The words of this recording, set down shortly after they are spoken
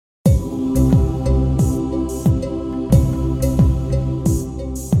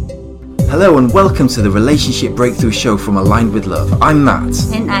Hello and welcome to the Relationship Breakthrough Show from Aligned with Love. I'm Matt.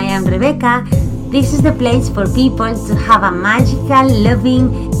 And I am Rebecca. This is the place for people to have a magical,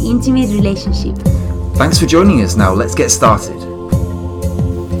 loving, intimate relationship. Thanks for joining us. Now let's get started.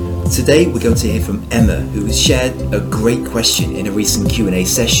 Today we're going to hear from Emma, who has shared a great question in a recent Q&A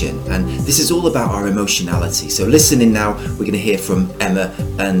session, and this is all about our emotionality. So listen in now, we're going to hear from Emma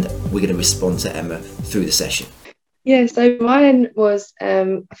and we're going to respond to Emma through the session. Yeah, so mine was,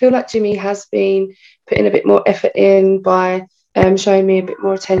 I feel like Jimmy has been putting a bit more effort in by showing me a bit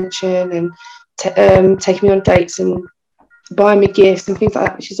more attention and taking me on dates and buying me gifts and things like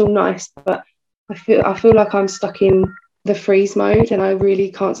that, which is all nice. But I feel like I'm stuck in the freeze mode and I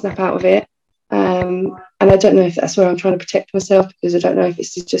really can't snap out of it. And I don't know if that's where I'm trying to protect myself, because I don't know if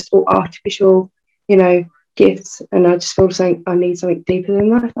it's just all artificial, gifts. And I just feel like I need something deeper than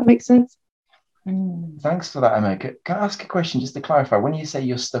that, if that makes sense. Thanks for that, Emma. Can I ask a question just to clarify? When you say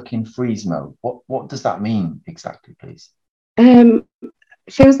you're stuck in freeze mode, what does that mean exactly, please? It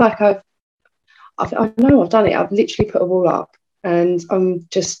feels like I know I've done it. I've literally put a wall up, and I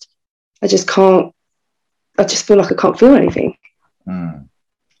just can't. I just feel like I can't feel anything. The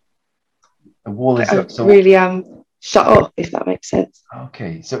wall is up. So really shut off, if that makes sense.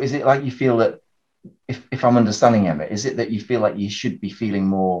 Okay, so is it like you feel that, if I'm understanding Emma, is it that you feel like you should be feeling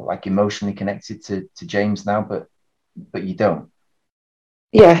more like emotionally connected to James now, but you don't?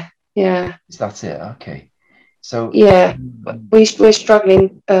 Yeah. Is that it? Okay. So yeah, we're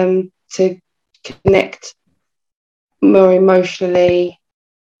struggling to connect more emotionally,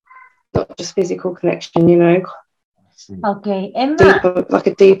 not just physical connection. I see. Okay, Emma.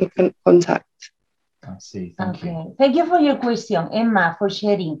 A deeper contact. I see. Thank you. Thank you for your question, Emma, for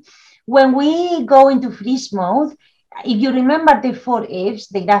sharing. When we go into freeze mode, if you remember the 4 Fs,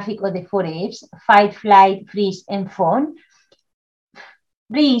 the graphic of the 4 Fs, fight, flight, freeze, and fawn,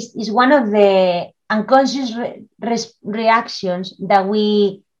 freeze is one of the unconscious reactions that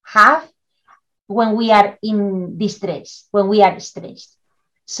we have when we are in distress, when we are stressed.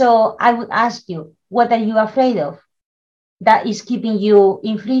 So I would ask you, what are you afraid of that is keeping you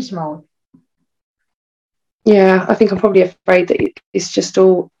in freeze mode? Yeah, I think I'm probably afraid that it's just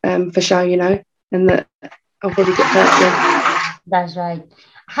all for show, and that I'll probably get hurt again. That's right.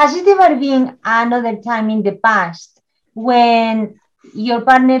 Has it ever been another time in the past when your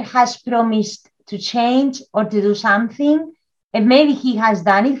partner has promised to change or to do something, and maybe he has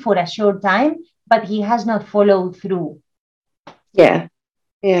done it for a short time, but he has not followed through? Yeah,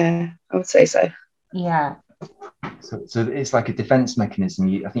 I would say so. Yeah. So it's like a defense mechanism.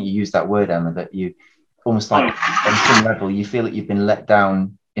 I think you used that word, Emma, that you almost like on some level you feel that you've been let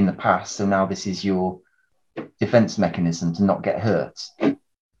down in the past, so now this is your defense mechanism to not get hurt.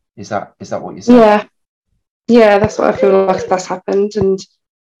 Is that what you're saying? Yeah, that's what I feel like that's happened, and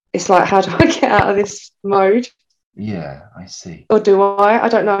it's like, how do I get out of this mode? Yeah, I see. Or do I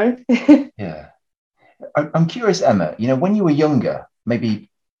don't know. Yeah, I'm curious, Emma, when you were younger, maybe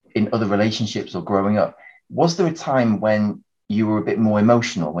in other relationships or growing up, was there a time when you were a bit more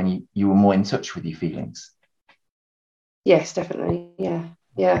emotional, when you were more in touch with your feelings? Yes, definitely. Yeah.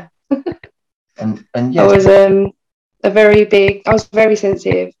 and yes, I was I was very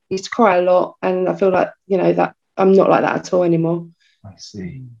sensitive. I used to cry a lot, and I feel like that I'm not like that at all anymore. I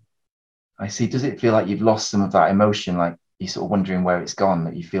see. Does it feel like you've lost some of that emotion, like you're sort of wondering where it's gone,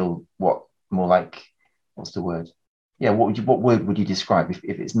 that you feel more like, what's the word? Yeah, what word would you describe if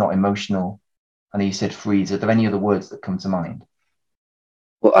it's not emotional? I know you said freeze. Are there any other words that come to mind?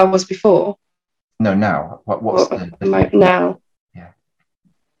 What I was before? No, now. What's the now?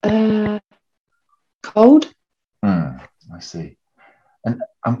 Yeah. Cold. I see. And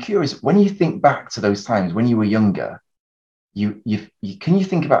I'm curious, when you think back to those times when you were younger, you can you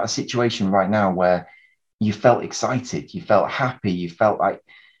think about a situation right now where you felt excited, you felt happy, you felt like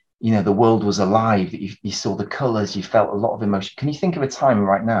the world was alive, that you saw the colors, you felt a lot of emotion. Can you think of a time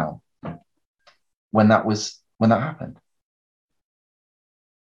right now when that happened?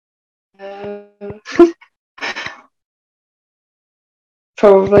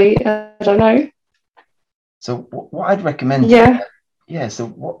 Probably, I don't know. So what I'd recommend, so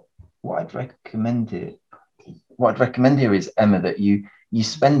what I'd recommend here is, Emma, that you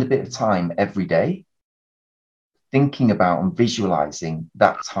spend a bit of time every day thinking about and visualizing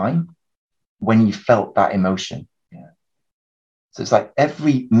that time when you felt that emotion. So it's like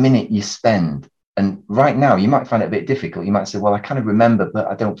every minute you spend, and right now you might find it a bit difficult. You might say, well, I kind of remember, but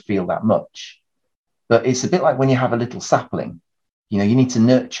I don't feel that much. But it's a bit like when you have a little sapling, you need to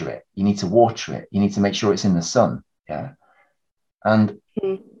nurture it. You need to water it. You need to make sure it's in the sun. Yeah. And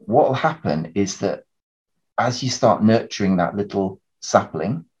what will happen is that as you start nurturing that little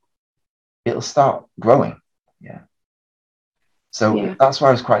sapling, it'll start growing. Yeah. So that's why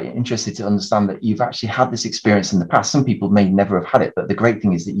I was quite interested to understand that you've actually had this experience in the past. Some people may never have had it, but the great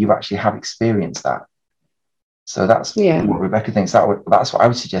thing is that you actually have experienced that. So that's what Rebecca thinks. That's what I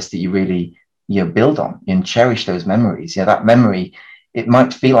would suggest that you really build on and cherish those memories. That memory, it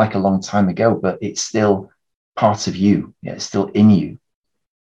might feel like a long time ago, but it's still part of you. It's still in you.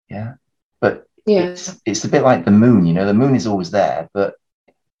 Yeah. But it's a bit like the moon. The moon is always there, but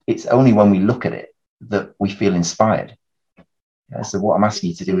it's only when we look at it that we feel inspired. Yeah, so what I'm asking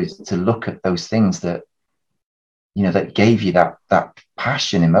you to do is to look at those things that that gave you that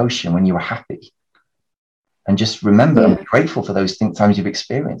passion, emotion when you were happy, and just remember and be grateful for those times you've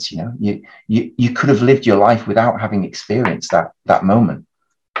experienced. You could have lived your life without having experienced that moment.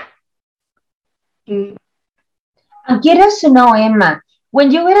 I'm curious to know, Emma,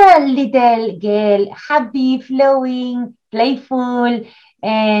 when you were a little girl, happy, flowing, playful,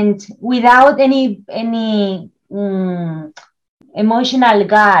 and without any emotional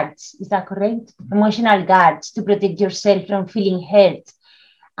guards, is that correct? Emotional guards to protect yourself from feeling hurt.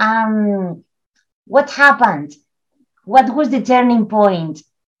 What happened? What was the turning point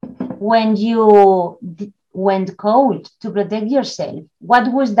when you went cold to protect yourself?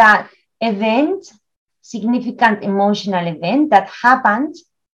 What was that event, significant emotional event that happened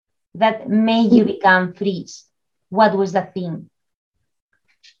that made you become freeze? What was the thing?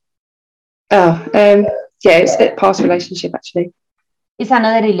 It's a past relationship, actually. It's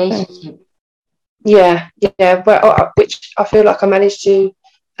another relationship. But which I feel like I managed to,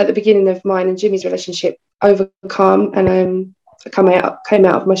 at the beginning of mine and Jimmy's relationship, overcome, and came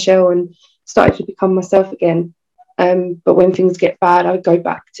out of my shell and started to become myself again. But when things get bad, I revert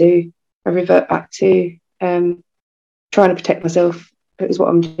back to trying to protect myself. Is what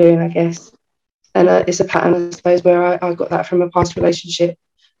I'm doing, I guess. And it's a pattern, I suppose, where I got that from a past relationship.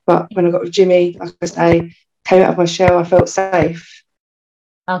 But when I got with Jimmy, like I say, came out of my shell, I felt safe.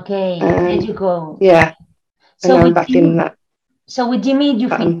 Okay, there you go. Yeah. So and I'm back in that. So with Jimmy, you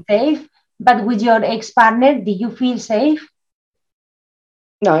feel safe, but with your ex-partner, did you feel safe?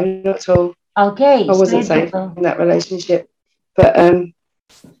 No, not at all. Okay. I wasn't safe in that relationship. But I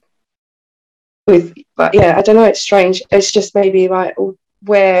don't know, it's strange. It's just maybe like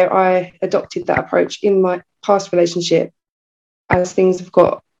where I adopted that approach in my past relationship. As things have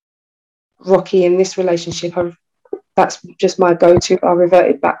got rocky in this relationship, that's just my go-to. I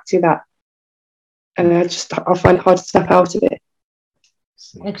reverted back to that, and I find it hard to snap out of it.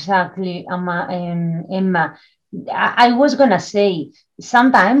 Exactly, Emma. I was gonna say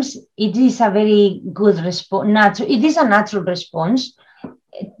sometimes it is a very good response. It is a natural response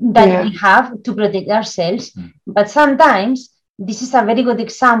that we have to protect ourselves, but sometimes this is a very good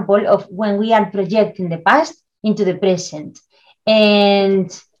example of when we are projecting the past into the present,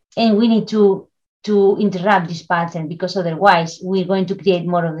 and we need to interrupt this pattern, because otherwise we're going to create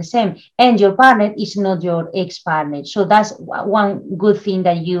more of the same, and your partner is not your ex-partner. So that's one good thing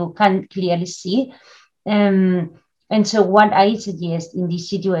that you can clearly see. And so what I suggest in this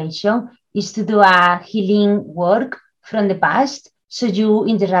situation is to do a healing work from the past, so you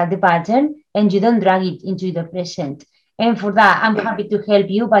interrupt the pattern and you don't drag it into the present. And for that, I'm happy to help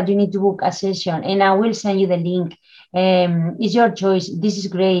you, but you need to book a session, and I will send you the link. It's your choice. This is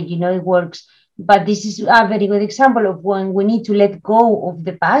great, it works. But this is a very good example of when we need to let go of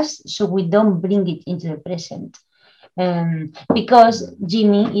the past so we don't bring it into the present. Because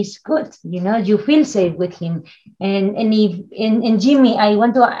Jimmy is good, you feel safe with him. And Jimmy,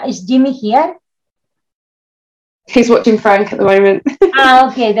 is Jimmy here? He's watching Frank at the moment.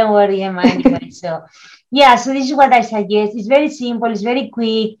 Okay, don't worry, Emma. Anyway, so this is what I suggest. It's very simple, it's very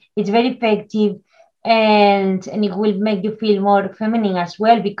quick, it's very effective. And it will make you feel more feminine as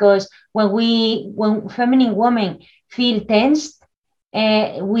well, because when feminine women feel tensed,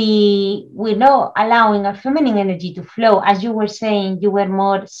 we're not allowing our feminine energy to flow. As you were saying, you were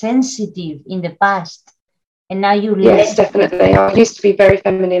more sensitive in the past, and now you yes, definitely. I used to be very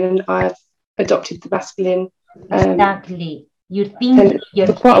feminine, and I've adopted the masculine. Exactly. You're thinking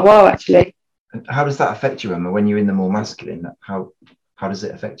for quite a while, actually. How does that affect you, Emma, when you're in the more masculine? How does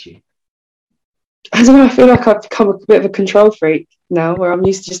it affect you? I don't know, I feel like I've become a bit of a control freak now, where I'm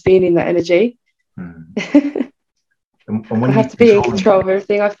used to just being in that energy. And when I have to be in control of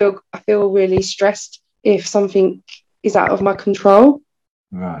everything. I feel really stressed if something is out of my control.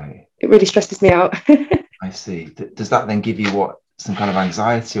 Right. It really stresses me out. I see. Does that then give you some kind of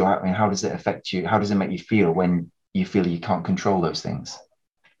anxiety? Or, I mean, how does it affect you? How does it make you feel when you feel you can't control those things?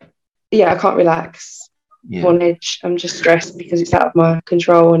 Yeah, I can't relax. I'm on edge. I'm just stressed because it's out of my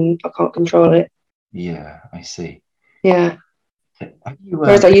control and I can't control it. Yeah, I see. Yeah.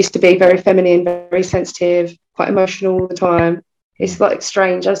 Whereas I used to be very feminine, very sensitive, quite emotional all the time. It's like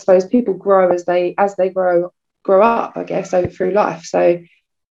strange. I suppose people grow as they grow up, I guess, through life. So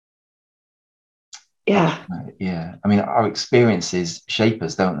yeah. Yeah. I mean, our experiences shape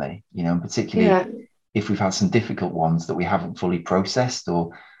us, don't they? You know, and particularly if we've had some difficult ones that we haven't fully processed,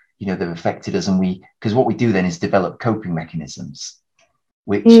 or, you know, they've affected us, and because what we do then is develop coping mechanisms,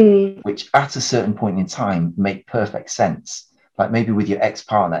 which at a certain point in time make perfect sense. Like maybe with your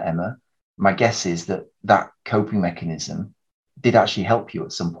ex-partner, Emma, my guess is that coping mechanism did actually help you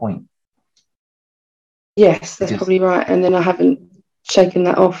at some point. Yes, that's probably right. And then I haven't shaken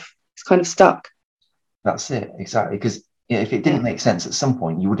that off. It's kind of stuck. That's it, exactly. Because if it didn't make sense at some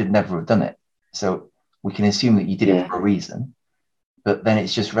point, you would have never have done it. So we can assume that you did it for a reason. But then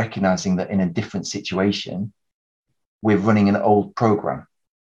it's just recognizing that in a different situation, we're running an old program.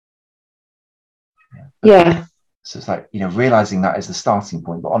 So it's like, you know, realizing that is the starting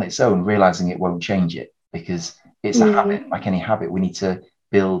point, but on its own, realizing it won't change it, because it's a habit. Like any habit, we need to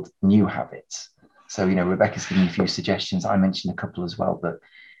build new habits. So, you know, Rebecca's given you a few suggestions. I mentioned a couple as well,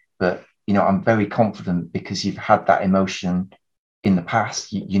 but you know, I'm very confident because you've had that emotion in the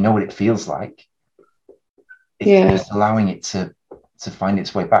past. You know what it feels like. It's just allowing it to find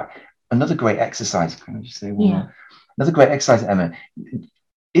its way back. Another great exercise. Can I just say one more? Another great exercise, Emma.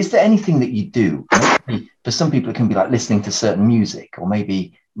 Is there anything that you do? Maybe for some people, it can be like listening to certain music, or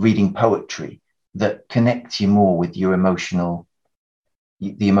maybe reading poetry that connects you more with your the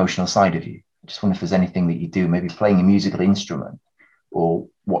emotional side of you. I just wonder if there's anything that you do, maybe playing a musical instrument or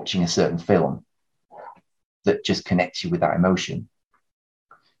watching a certain film that just connects you with that emotion.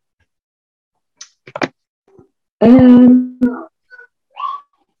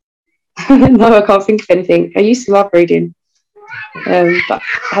 No, I can't think of anything. I used to love reading, but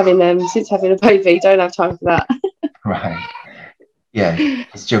since having a baby, don't have time for that. Right. Yeah,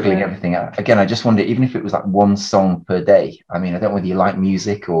 it's juggling everything. Again, I just wonder, even if it was like one song per day. I mean, I don't know whether you like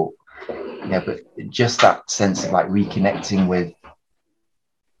music or, but just that sense of like reconnecting with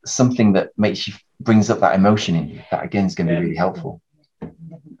something that brings up that emotion in you. That again is going to be really helpful.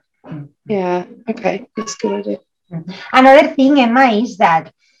 Yeah. Okay, that's a good idea. Another thing, Emma, is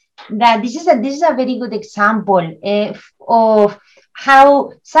that this is a very good example of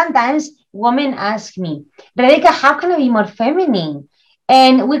how sometimes women ask me, Rebeca, how can I be more feminine?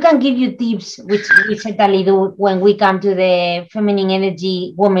 And we can give you tips, which we certainly do when we come to the Feminine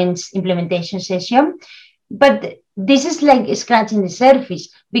Energy Women's Implementation Session. But this is like scratching the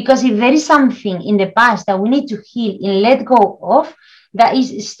surface, because if there is something in the past that we need to heal and let go of, that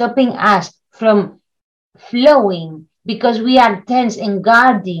is stopping us from flowing, because we are tense and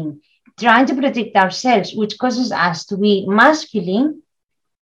guarding, trying to protect ourselves, which causes us to be masculine,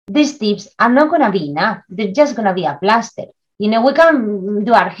 these tips are not going to be enough. They're just going to be a plaster. You know, we can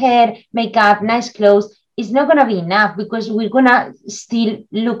do our hair, makeup, nice clothes. It's not going to be enough, because we're going to still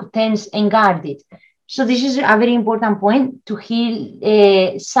look tense and guarded. So this is a very important point, to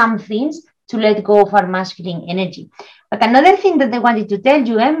heal some things, to let go of our masculine energy. But another thing that I wanted to tell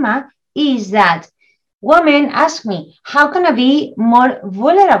you, Emma, is that women ask me, how can I be more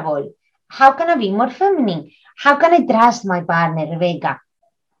vulnerable? How can I be more feminine? How can I trust my partner, Rebeca?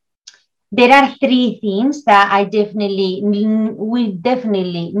 There are three things that we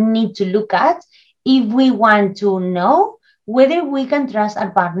definitely need to look at if we want to know whether we can trust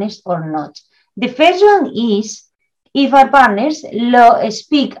our partners or not. The first one is if our partners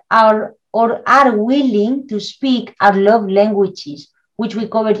speak or are willing to speak our love languages, which we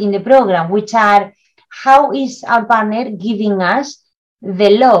covered in the program, which are how is our partner giving us the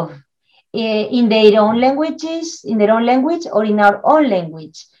love in their own language, or in our own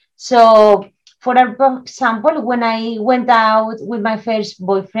language. So, for example, when I went out with my first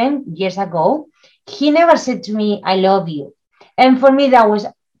boyfriend years ago, he never said to me, I love you. And for me, that was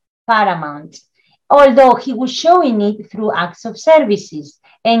paramount. Although he was showing it through acts of services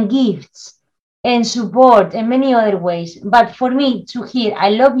and gifts and support and many other ways. But for me to hear, I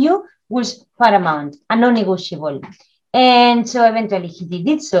love you, was paramount and non-negotiable. And so eventually he did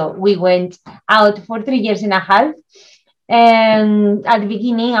it. So we went out for 3 years and a half. And at the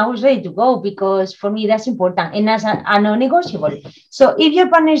beginning, I was ready to go, because for me, that's important and that's a non-negotiable. So if your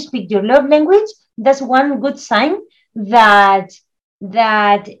partner speaks your love language, that's one good sign that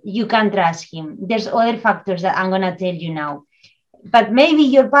you can trust him. There's other factors that I'm going to tell you now. But maybe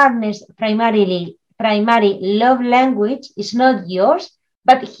your partner's primary love language is not yours,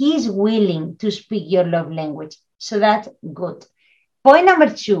 but he's willing to speak your love language. So that's good. Point number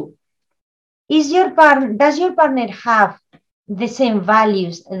 2. Does your partner have the same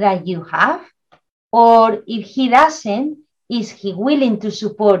values that you have? Or if he doesn't, is he willing to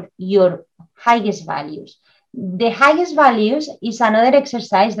support your highest values? The highest values is another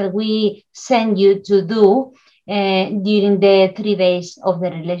exercise that we send you to do during the 3 days of the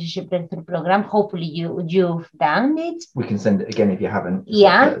relationship breakthrough program. Hopefully you've done it. We can send it again if you haven't.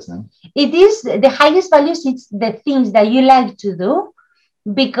 Yeah, it is the highest values. It's the things that you like to do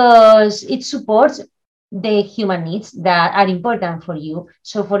because it supports the human needs that are important for you.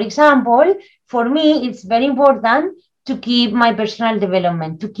 So for example, for me, it's very important to keep my personal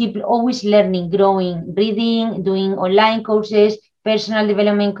development, to keep always learning, growing, reading, doing online courses, personal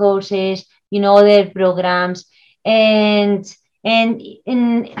development courses, other programs. And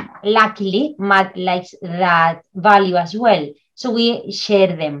luckily, Matt likes that value as well. So we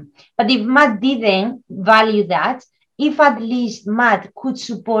share them. But if Matt didn't value that, if at least Matt could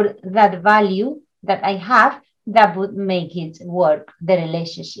support that value that I have, that would make it work, the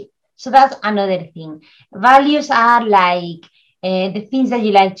relationship. So that's another thing. Values are like the things that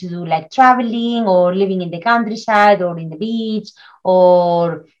you like to do, like traveling or living in the countryside or in the beach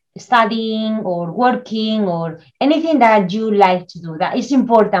or studying or working or anything that you like to do that is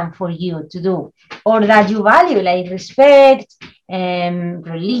important for you to do or that you value, like respect,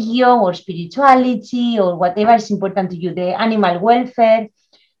 religion or spirituality or whatever is important to you, the animal welfare.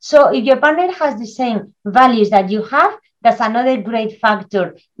 So if your partner has the same values that you have, that's another great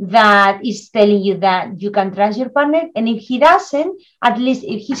factor that is telling you that you can trust your partner. And if he doesn't, at least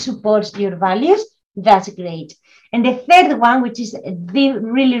if he supports your values, that's great. And the third one, which is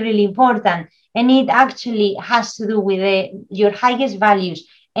really, really important, and it actually has to do with your highest values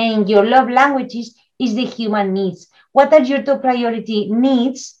and your love languages, is the human needs. What are your top priority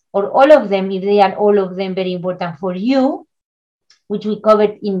needs, or all of them, if they are all of them very important for you, which we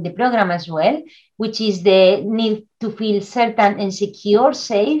covered in the program as well, which is the need to feel certain and secure,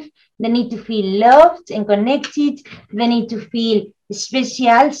 safe, the need to feel loved and connected, the need to feel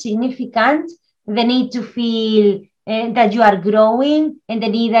special, significant, the need to feel that you are growing, and the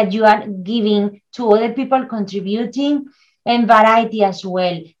need that you are giving to other people, contributing, and variety as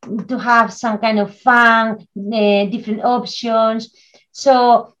well, to have some kind of fun, different options.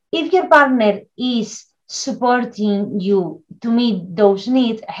 So if your partner is supporting you to meet those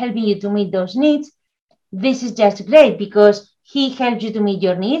needs, helping you to meet those needs, this is just great because he helps you to meet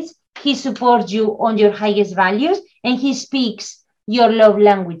your needs, he supports you on your highest values, and he speaks your love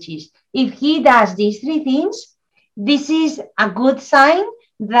languages. If he does these 3 things, this is a good sign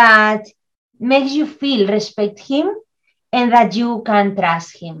that makes you feel respect him and that you can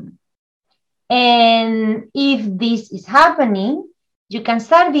trust him. And if this is happening, you can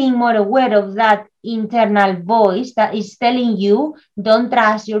start being more aware of that internal voice that is telling you, don't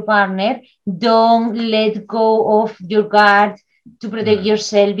trust your partner, don't let go of your guard to protect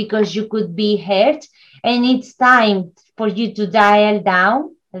yourself because you could be hurt. And it's time for you to dial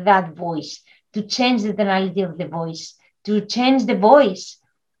down that voice, to change the tonality of the voice, to change the voice,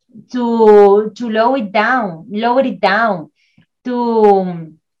 to lower it down,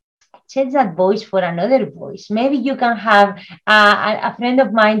 to change that voice for another voice. Maybe you can have a friend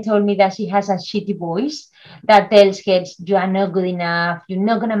of mine told me that she has a shitty voice that tells her you are not good enough, you're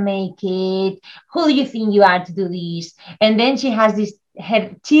not gonna make it, who do you think you are to do this? And then she has this her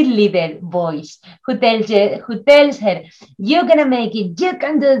cheerleader voice who tells her you're gonna make it, you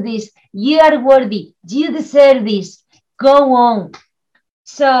can do this, you are worthy, you deserve this, go on.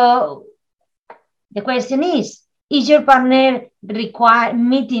 So the question is your partner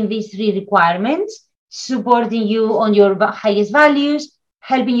meeting these 3 requirements, supporting you on your highest values,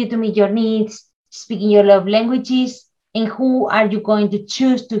 helping you to meet your needs, speaking your love languages, and who are you going to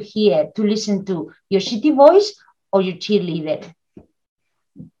choose to hear, to listen to, your shitty voice or your cheerleader?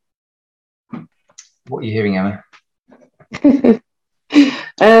 What are you hearing, Emma?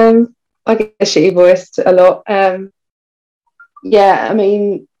 I get a shitty voice a lot. Yeah, I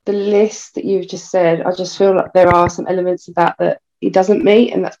mean, the list that you've just said, I just feel like there are some elements of that he doesn't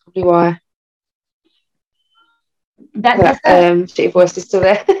meet, and that's probably why that shitty voice is still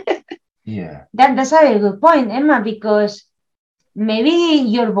there. Yeah, that's a very good point, Emma, because maybe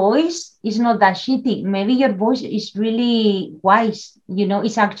your voice is not that shitty. Maybe your voice is really wise.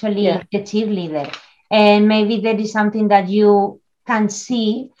 It's actually the cheerleader, and maybe there is something that you can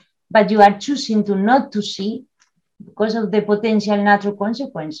see, but you are choosing to not to see because of the potential natural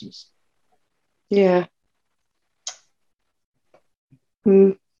consequences. Yeah.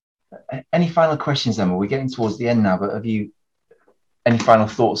 Any final questions, Emma? We're getting towards the end now, but have you any final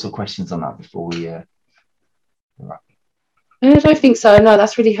thoughts or questions on that before we wrap? I don't think so. No,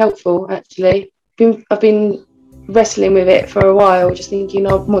 that's really helpful, actually. I've been wrestling with it for a while, just thinking,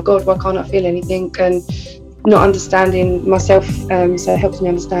 oh my God, why can't I feel anything? And not understanding myself, so it helps me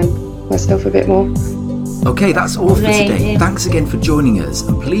understand myself a bit more. Okay, that's all for today. Thanks again for joining us,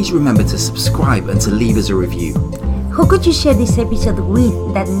 and please remember to subscribe and to leave us a review. Who could you share this episode with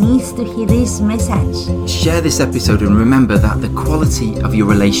that needs to hear this message? Share this episode and remember that the quality of your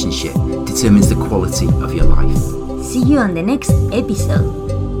relationship determines the quality of your life. See you on the next episode.